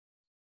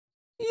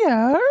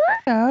Yeah.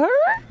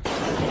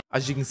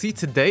 As you can see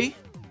today,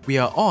 we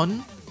are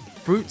on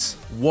Fruit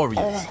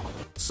Warriors.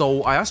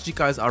 So I asked you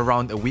guys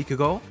around a week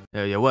ago.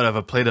 Yeah,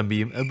 whatever, play the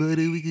meme. About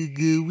a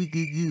week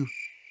ago.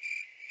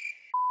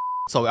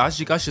 So I asked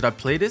you guys, should I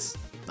play this?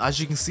 As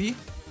you can see,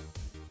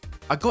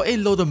 I got a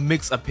load of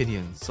mixed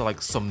opinions. So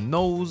like some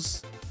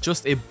no's,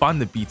 just a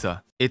bandit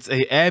beater. It's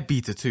a air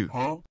beater too.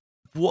 Huh?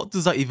 What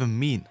does that even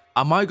mean?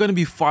 Am I going to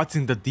be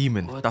fighting the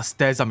demon that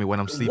stares at me when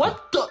I'm sleeping?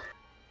 What the?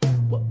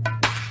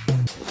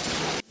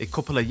 A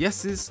couple of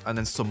yeses and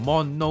then some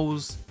more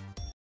no's.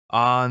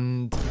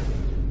 And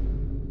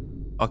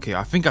okay,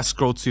 I think I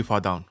scrolled too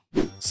far down.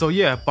 So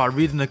yeah, by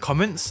reading the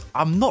comments,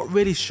 I'm not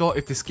really sure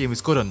if this game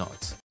is good or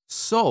not.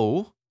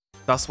 So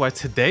that's why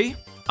today,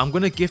 I'm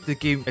going to give the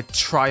game a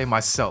try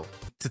myself.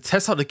 To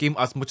test out the game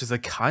as much as I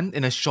can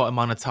in a short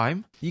amount of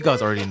time. You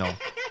guys already know.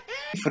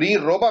 Free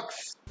Robux.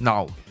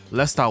 Now,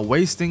 let's start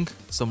wasting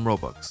some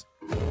Robux.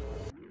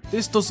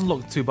 This doesn't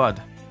look too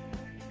bad.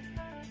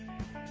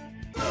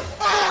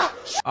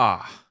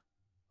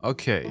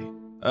 Okay.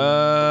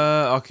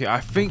 Okay, I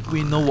think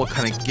we know what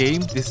kind of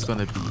game this is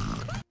gonna be.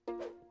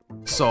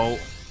 So,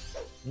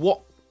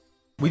 what?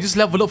 We just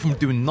leveled up from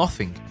doing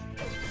nothing.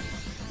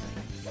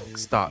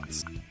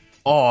 Starts.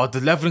 Oh, the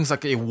leveling's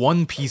like a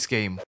one-piece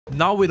game.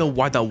 Now we know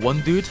why that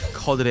one dude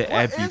called it an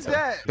air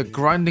beater. The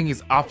grinding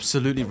is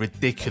absolutely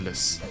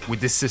ridiculous with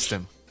this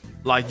system.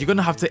 Like, you're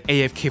gonna have to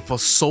AFK for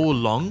so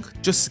long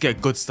just to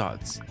get good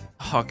stats.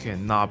 Okay,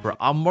 nah, bro.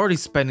 I'm already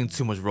spending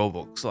too much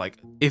Robux. Like,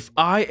 if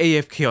I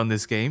AFK on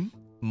this game,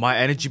 my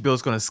energy bill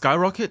is gonna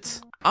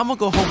skyrocket. I'm gonna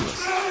go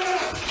homeless.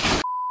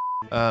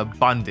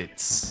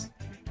 Bandits.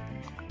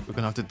 We're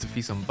gonna have to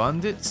defeat some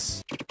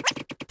bandits.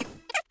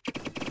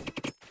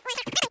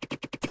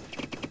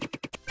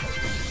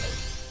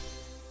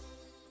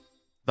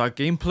 That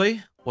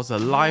gameplay was a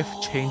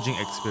life-changing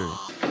experience.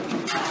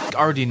 I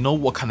already know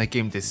what kind of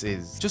game this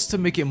is. Just to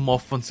make it more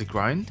fun to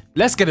grind,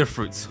 let's get a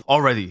fruit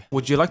already.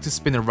 Would you like to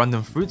spin a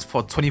random fruit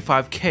for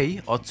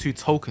 25k or 2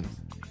 tokens?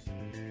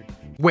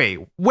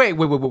 Wait.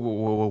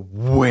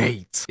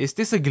 Is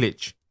this a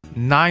glitch?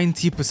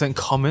 90%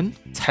 common,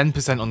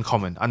 10%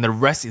 uncommon, and the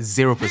rest is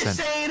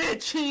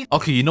 0%.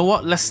 Okay, you know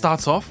what? Let's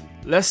start off.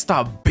 Let's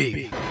start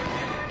big.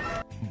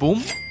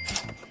 Boom.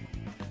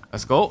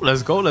 Let's go.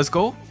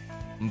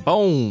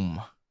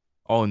 Boom.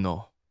 Oh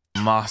no.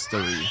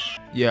 Mastery.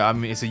 Yeah, I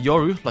mean, it's a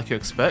Yoru, like you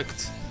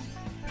expect.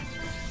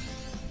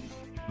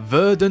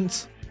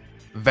 Verdant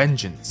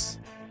Vengeance.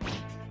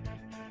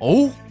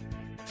 Oh?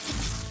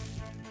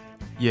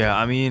 Yeah,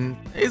 I mean,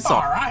 it's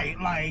alright,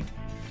 like...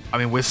 I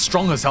mean, we're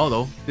strong as hell,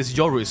 though. This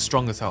Yoru is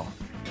strong as hell.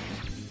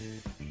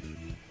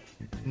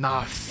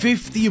 Nah,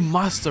 50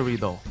 Mastery,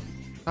 though.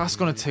 That's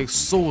gonna take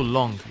so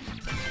long.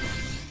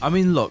 I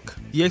mean, look.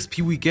 The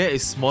XP we get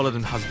is smaller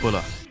than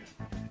Hasbulla.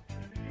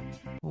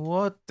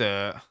 What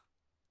the...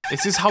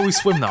 Is this how we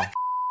swim now?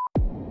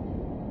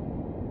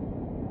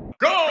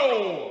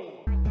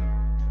 Go!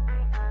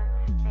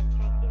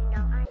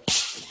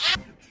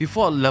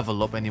 Before I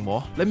level up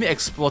anymore, let me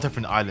explore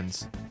different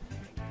islands.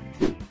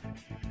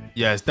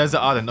 Yes, there's the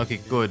island. Okay,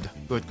 good.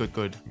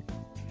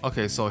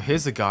 Okay, so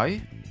here's a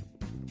guy.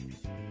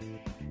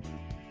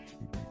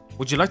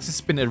 Would you like to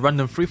spin a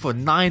random free for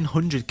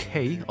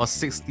 900k or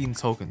 16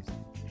 tokens?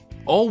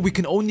 Oh, we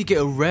can only get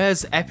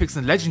rares, epics,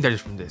 and legendaries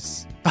from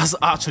this. That's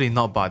actually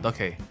not bad.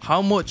 Okay,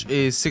 how much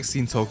is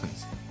 16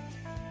 tokens?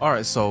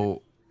 Alright,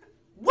 so...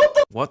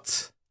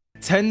 What?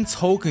 10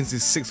 tokens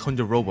is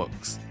 600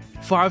 Robux.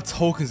 5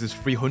 tokens is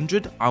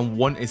 300, and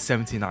 1 is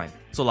 79.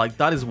 So like,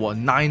 that is what,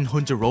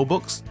 900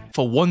 Robux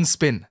for one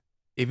spin.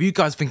 If you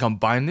guys think I'm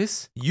buying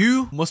this,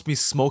 you must be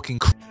smoking.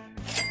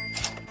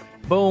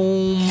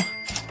 Boom.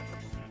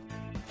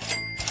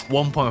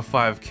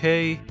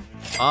 1.5k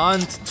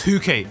and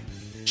 2k.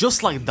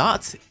 Just like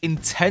that, in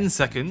 10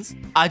 seconds,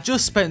 I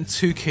just spent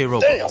 2k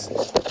Robux.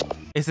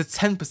 It's a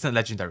 10%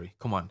 legendary.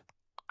 Come on.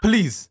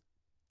 Please.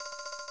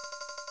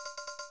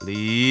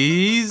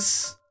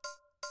 Please.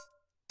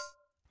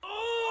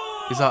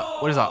 Is that,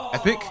 what is that?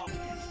 Epic?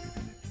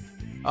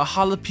 A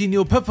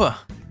jalapeno pepper.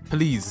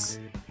 Please.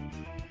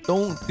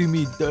 Don't do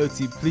me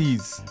dirty,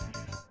 please.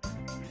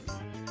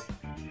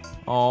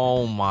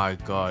 Oh my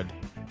god.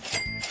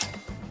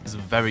 It's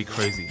very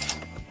crazy.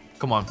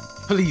 Come on.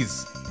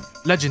 Please.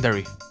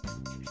 Legendary.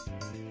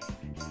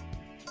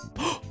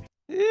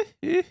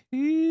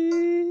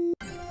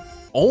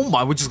 Oh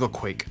my, we just got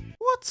Quake.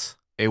 What?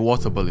 A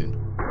water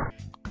balloon.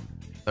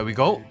 There we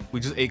go. We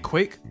just ate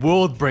Quake.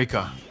 World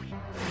Breaker.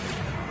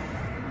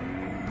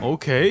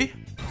 Okay.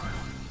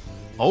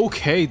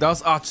 Okay,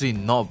 that's actually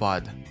not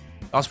bad.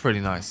 That's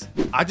pretty nice.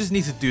 I just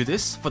need to do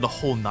this for the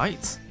whole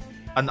night,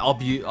 and I'll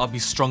be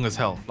strong as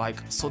hell.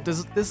 Like, so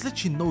there's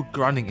literally no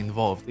grinding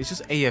involved. It's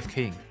just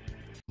AFKing.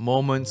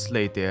 Moments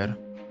later.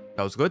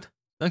 That was good.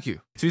 Thank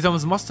you. 2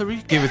 times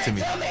mastery. Give it to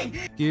me.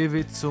 Give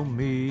it to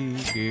me.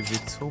 Give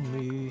it to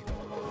me.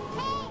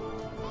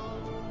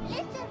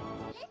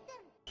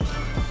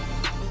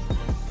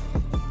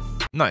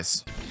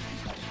 Nice.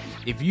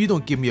 If you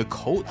don't give me a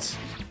coat,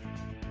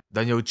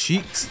 then your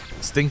cheeks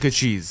Stinker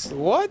cheese.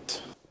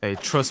 What? Hey,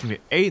 trust me,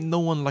 ain't no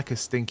one like a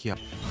stinky.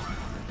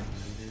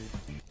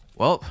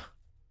 Well,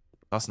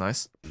 that's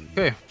nice.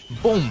 Okay,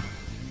 boom.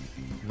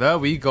 There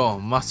we go,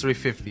 mastery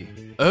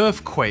 50.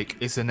 Earthquake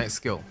is the next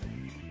skill.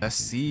 Let's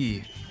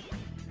see.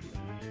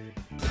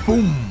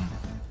 Boom.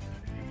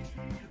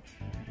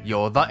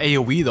 Yo, that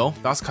AoE though,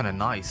 that's kind of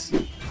nice.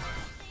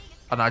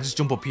 And I just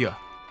jump up here.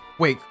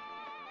 Wait.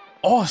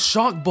 Oh,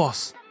 shark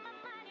boss.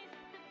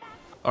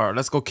 Alright,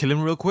 let's go kill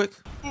him real quick.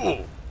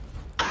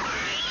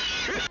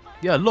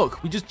 Yeah,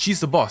 look, we just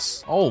cheesed the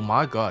boss. Oh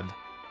my god.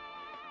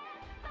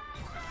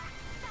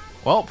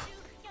 Well.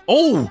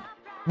 Oh!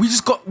 We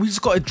just got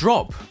a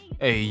drop.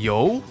 Hey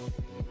yo.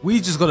 We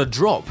just got a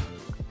drop.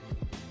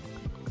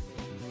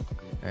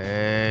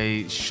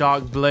 Hey,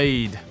 shark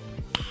blade.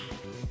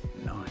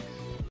 Nice.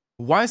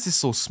 Why is this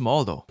so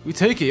small though? We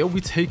take it, yo,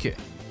 we take it.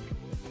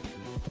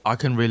 I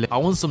can really. I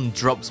want some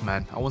drops,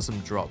 man. I want some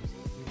drops.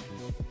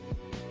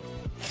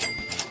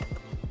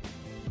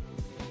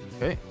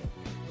 Okay.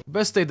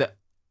 Best stay there.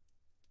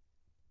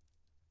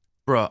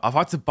 Bruh, I've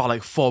had to buy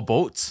like 4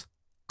 boats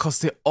because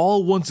they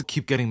all want to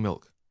keep getting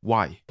milk.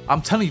 Why?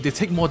 I'm telling you, they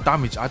take more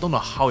damage. I don't know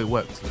how it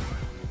works.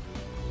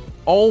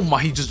 Oh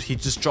my, he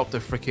just dropped a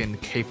freaking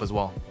cape as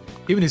well.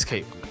 Even his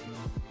cape.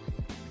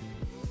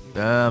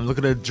 Damn, look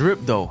at the drip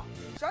though.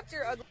 Shut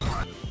your ugly.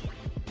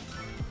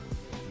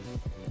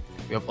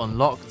 We have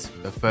unlocked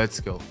the 3rd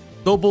skill.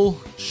 Double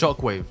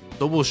shockwave.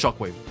 Double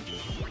shockwave.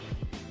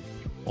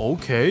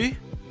 Okay.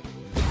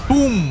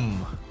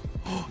 Boom!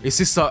 Is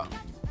this a...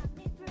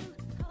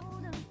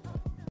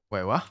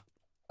 Wait, what?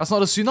 That's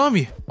not a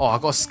tsunami! Oh, I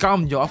got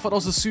scammed, yo. I thought that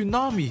was a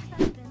tsunami.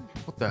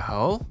 What the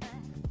hell?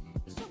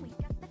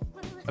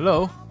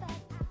 Hello?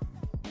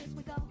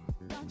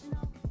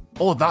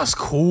 Oh, that's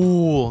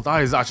cool.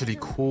 That is actually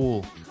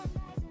cool.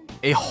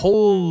 A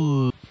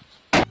whole...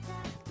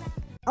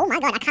 Oh my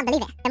god, I can't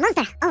believe it. The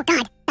monster! Oh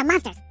god, the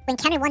monsters! We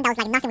encountered one that was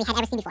like nothing we had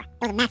ever seen before.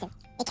 It was massive.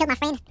 It killed my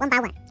friend one by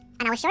one.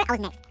 And I was sure I was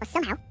next. But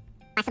somehow,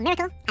 by some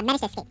miracle, I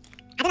managed to escape.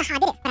 I don't know how I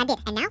did it, but I did.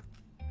 And now,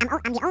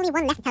 I'm the only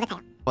one left to tell the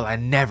tale. Well, I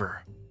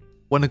never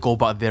want to go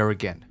back there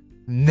again.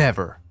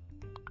 Never.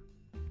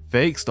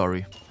 Fake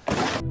story.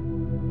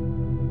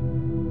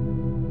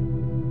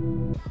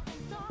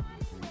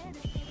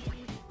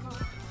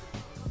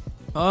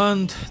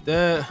 And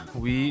there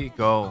we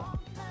go.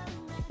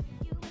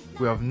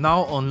 We have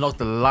now unlocked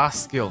the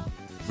last skill.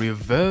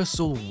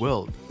 Reversal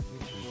World.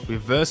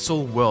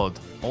 Reversal World.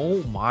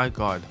 Oh my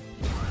god.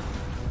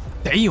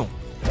 Damn.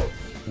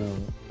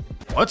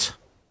 What?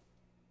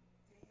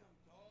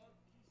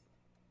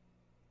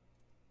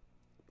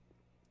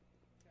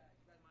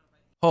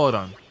 Hold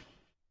on.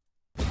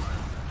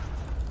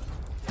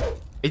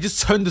 It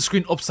just turned the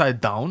screen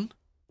upside down.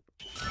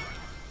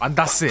 And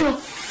that's it.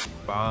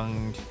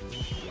 Bang.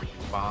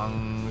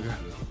 Bang.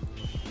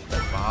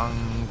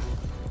 Bang.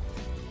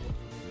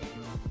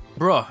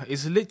 Bruh,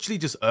 it's literally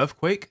just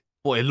Earthquake,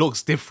 but it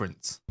looks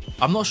different.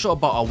 I'm not sure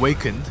about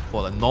Awakened,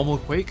 but a normal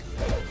Quake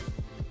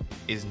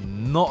is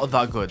not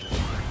that good.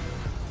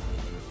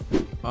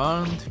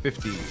 And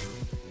 50.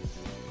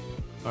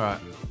 Alright.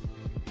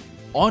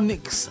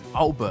 Onyx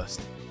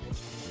Outburst.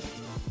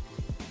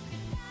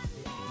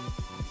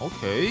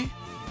 Okay.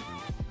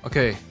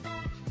 Okay.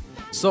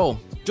 So,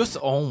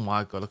 oh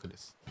my god, look at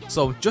this.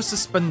 So, just to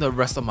spend the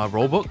rest of my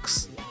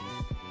Robux,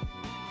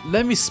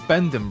 let me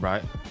spend them,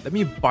 right? Let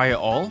me buy it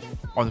all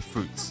on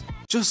fruits.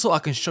 Just so I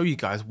can show you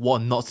guys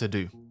what not to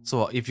do.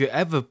 So, if you're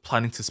ever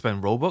planning to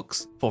spend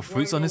Robux for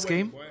fruits on this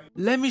game,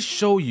 let me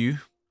show you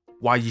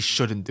why you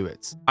shouldn't do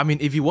it. I mean,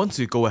 if you want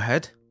to, go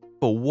ahead,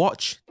 but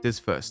watch this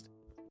first.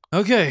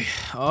 Okay,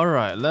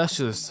 alright, let's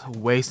just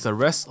waste the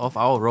rest of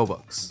our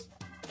Robux.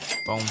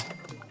 Boom.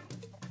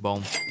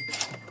 Boom.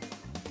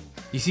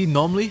 You see,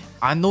 normally,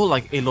 I know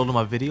like a lot of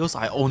my videos,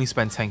 I only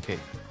spend 10k.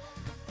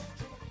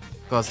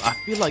 Because I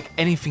feel like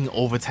anything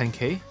over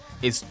 10k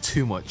is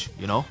too much,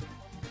 you know?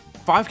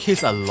 5k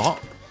is a lot,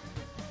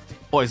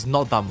 but it's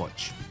not that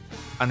much.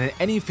 And then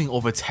anything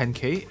over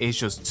 10k is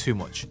just too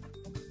much.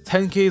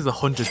 10k is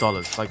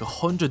 $100. Like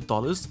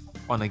 $100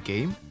 on a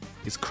game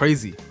is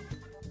crazy.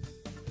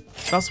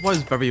 That's why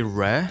it's very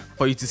rare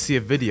for you to see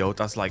a video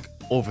that's like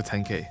over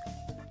 10k.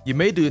 You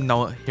may do it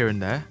now here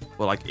and there,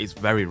 but like it's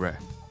very rare.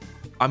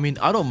 I mean,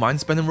 I don't mind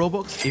spending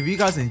Robux. If you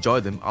guys enjoy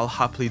them, I'll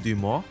happily do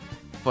more.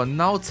 But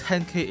now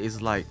 10k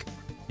is like,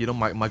 you know,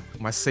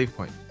 my save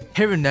point.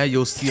 Here and there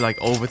you'll see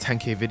like over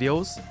 10k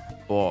videos,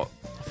 but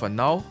for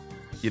now,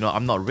 you know,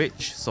 I'm not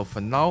rich. So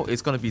for now,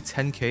 it's gonna be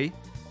 10k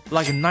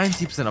like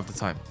 90% of the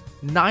time.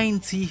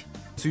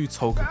 92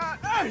 token.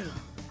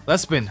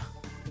 Let's spin.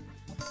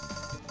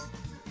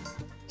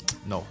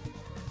 No.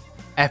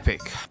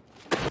 Epic.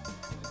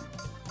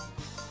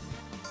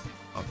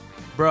 Oh,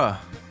 bruh.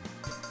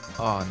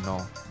 Oh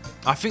no.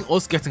 I think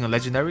us getting a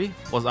legendary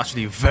was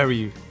actually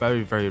very,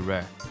 very, very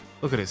rare.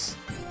 Look at this.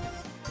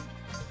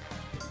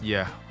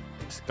 Yeah.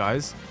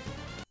 Guys.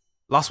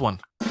 Last one.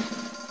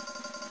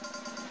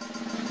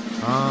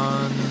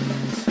 And...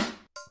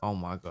 oh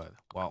my god.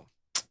 Wow.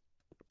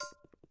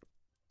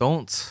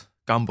 Don't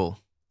gamble.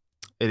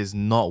 It is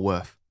not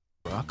worth.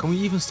 Bruh, can we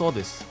even store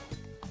this?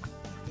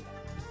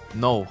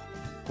 No.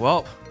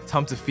 Well,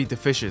 time to feed the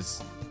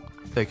fishes.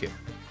 Take it.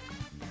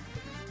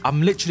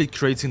 I'm literally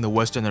creating the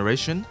worst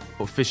generation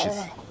for fishes.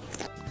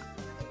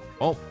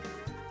 Oh.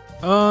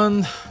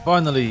 And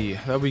finally,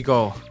 there we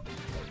go.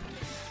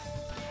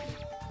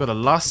 Got a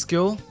last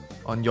skill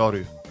on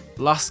Yoru.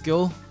 Last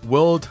skill,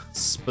 World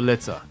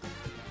Splitter.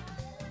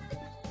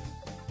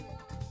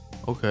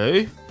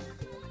 Okay.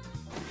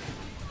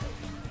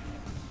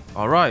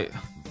 Alright.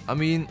 I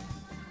mean,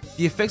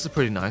 the effects are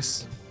pretty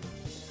nice.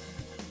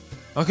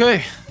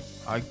 Okay.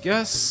 I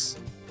guess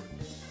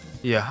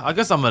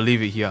I'm gonna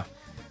leave it here.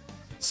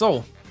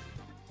 So,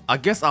 I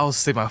guess I'll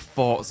say my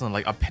thoughts and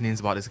like opinions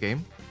about this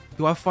game.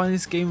 Do I find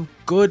this game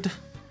good?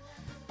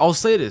 I'll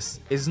say this,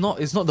 it's not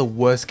the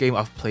worst game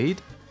I've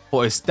played, but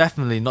it's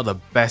definitely not the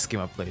best game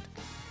I've played.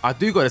 I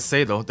do gotta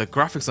say though, the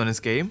graphics on this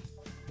game,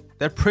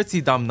 they're pretty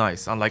damn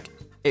nice and like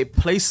it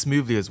plays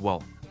smoothly as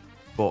well.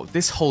 But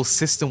this whole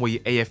system where you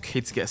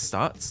AFK to get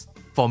stats,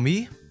 for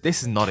me,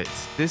 this is not it.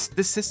 This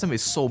system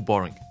is so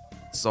boring.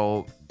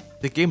 So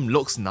the game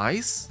looks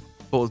nice,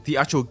 but the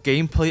actual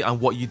gameplay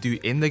and what you do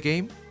in the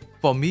game,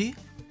 for me,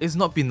 it's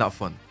not been that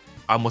fun,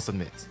 I must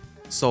admit.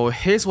 So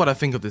here's what I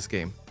think of this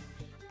game.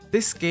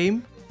 This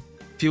game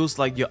feels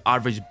like your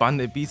average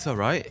bandit beater,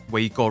 right?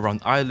 Where you go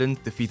around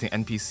island, defeating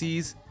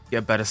NPCs,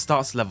 get better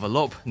stats, level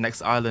up,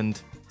 next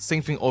island,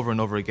 same thing over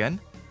and over again.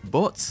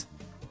 But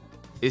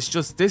it's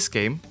just this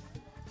game,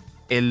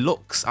 it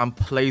looks and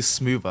plays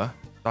smoother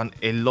than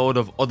a load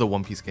of other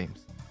One Piece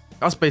games.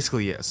 That's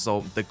basically it.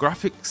 So the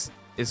graphics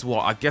is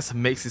what I guess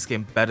makes this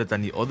game better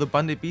than the other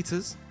bandit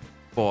beaters.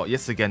 But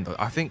yes, again though,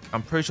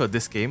 I'm pretty sure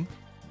this game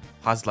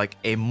has like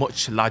a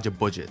much larger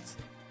budget.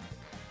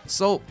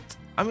 So,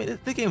 I mean,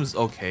 the game's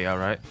okay,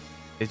 alright?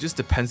 It just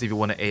depends if you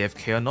want to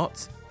AFK or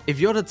not. If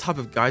you're the type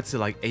of guy to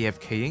like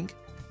AFKing,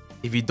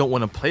 if you don't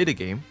want to play the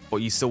game, but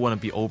you still want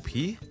to be OP,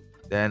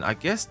 then I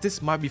guess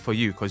this might be for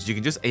you, because you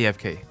can just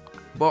AFK.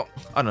 But,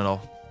 I don't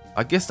know.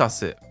 I guess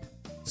that's it.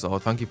 So,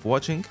 thank you for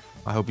watching.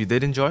 I hope you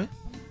did enjoy.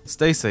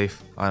 Stay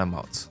safe, and I'm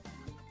out.